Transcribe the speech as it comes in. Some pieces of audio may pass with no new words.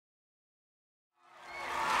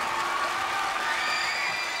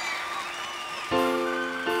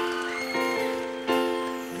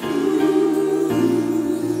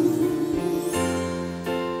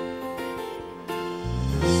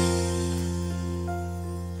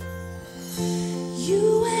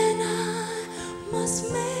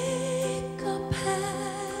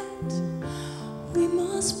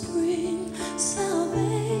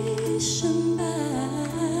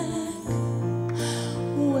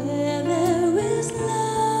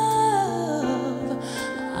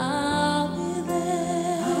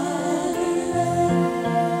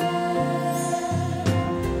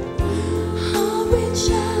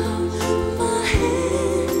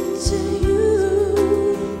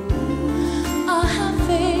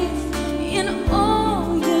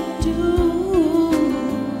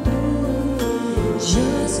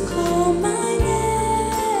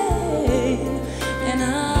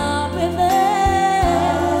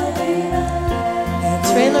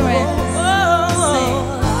Taylor Rance. Sing.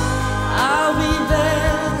 I'll be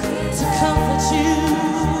there to comfort you.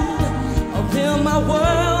 I'll build my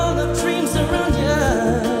world of dreams around you.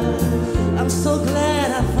 I'm so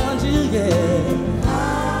glad I found you, yeah.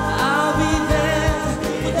 I'll be there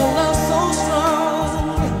with a love so strong.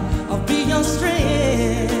 I'll be your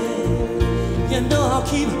strength. You know I'll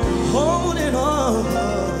keep holding on.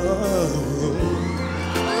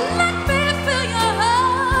 Let me fill your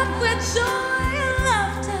heart with joy and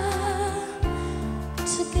laughter.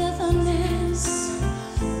 Togetherness,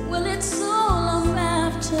 well, it's all I'm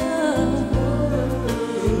after.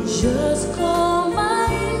 Just call my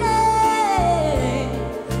name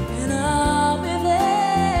and I'll be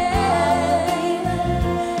there.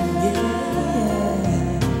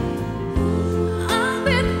 Yeah. I'll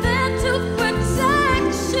be there to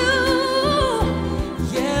protect you.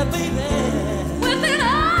 Yeah, baby. With an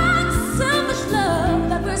unselfish love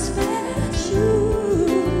that respects you.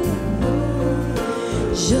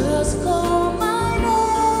 Just call my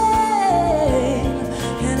name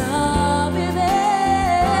and I'll be there.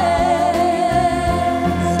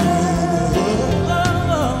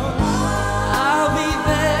 I'll be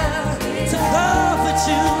there to comfort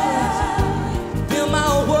you. Build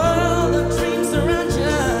my world of dreams around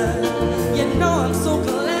you. You know I'm so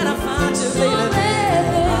glad I found you, baby.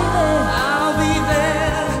 I'll be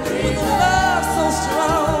there with a love so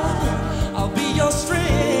strong. I'll be your strength.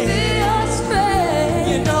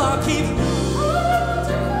 You know I'll keep.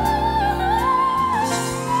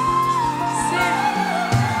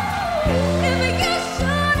 If you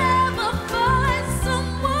should ever find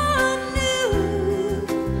someone new,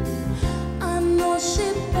 I know she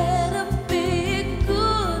better be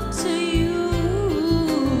good to you.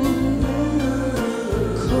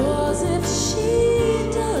 'Cause if she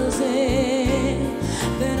doesn't,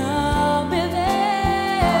 then I'll be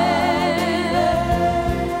there.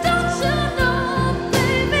 Don't you know,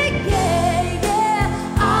 baby, yeah, yeah,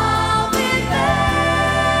 I'll be there.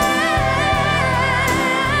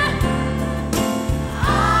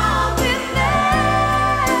 I'll be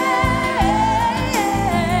there,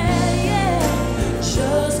 yeah.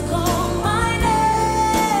 Just call my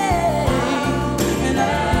name and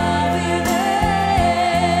I'll be there.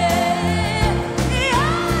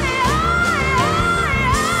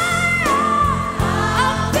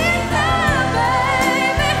 I'll be there,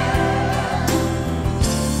 baby.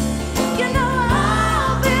 You know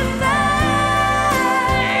I'll be there.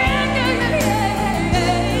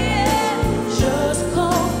 Just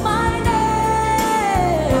call my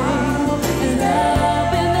name and I'll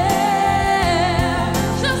be there.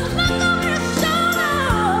 Just look over your shoulder.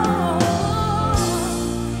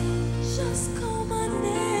 Just call my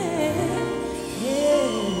name,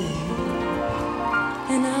 yeah,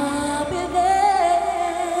 and I'll be there.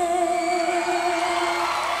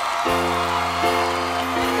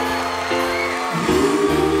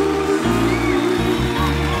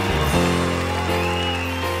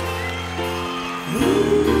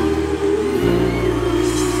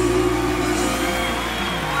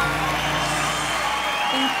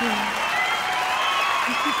 Thank you.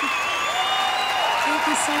 Thank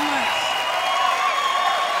you so much.